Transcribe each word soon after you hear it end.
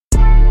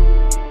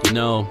You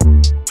know,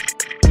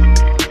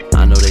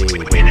 I know they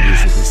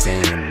usually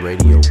saying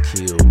radio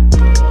killed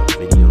the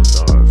video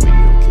star,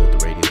 video killed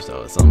the radio star,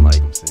 or something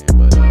like I'm saying,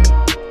 but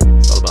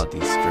it's all about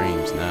these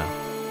streams now.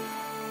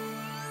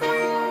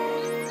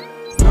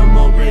 No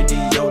more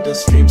radio, the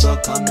streams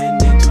are coming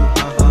into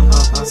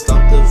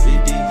stop the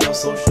video,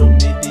 social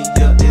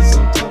media is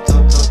on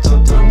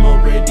top. No more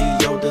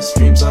radio, the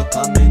streams are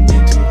coming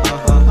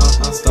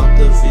into stop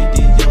the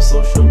video,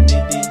 social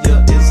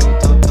media is on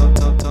top.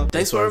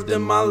 They swerved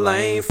in my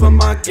lane for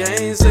my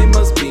gains, they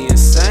must be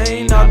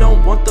insane. I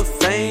don't want the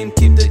fame,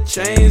 keep the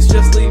chains,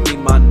 just leave me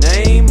my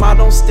name. I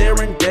don't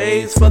stare in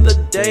days for the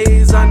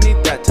days, I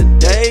need that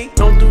today.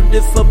 Don't do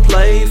this for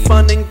play,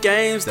 fun and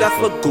games, that's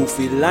for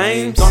goofy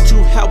lames. Don't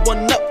you have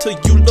one up till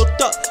you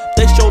looked up?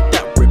 They showed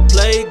that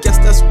replay, guess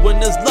that's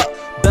winner's luck.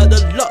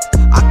 Better luck,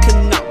 I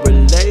cannot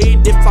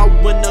relate. If I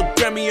win a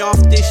Grammy off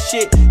this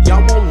shit,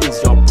 y'all won't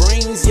lose your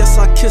brains. Yes,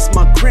 I kissed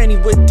my granny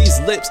with these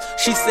lips,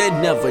 she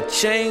said never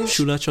change.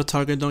 Shoot at your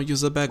target, don't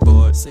use a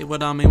backboard. Say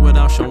what I mean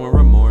without showing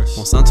remorse.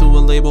 Won't sign to a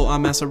label, I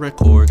master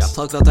records. Got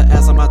plugs out the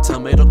ass on my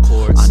tomato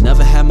cords. I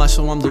never had much,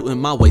 so I'm looting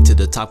my way to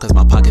the top, cause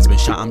my pocket's been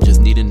shot. I'm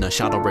just needing a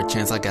shot or a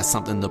chance, I got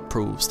something to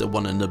prove. Still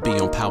wanting to be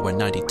on Power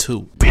 92.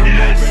 On the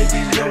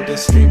radio, the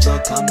streams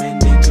are coming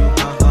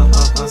into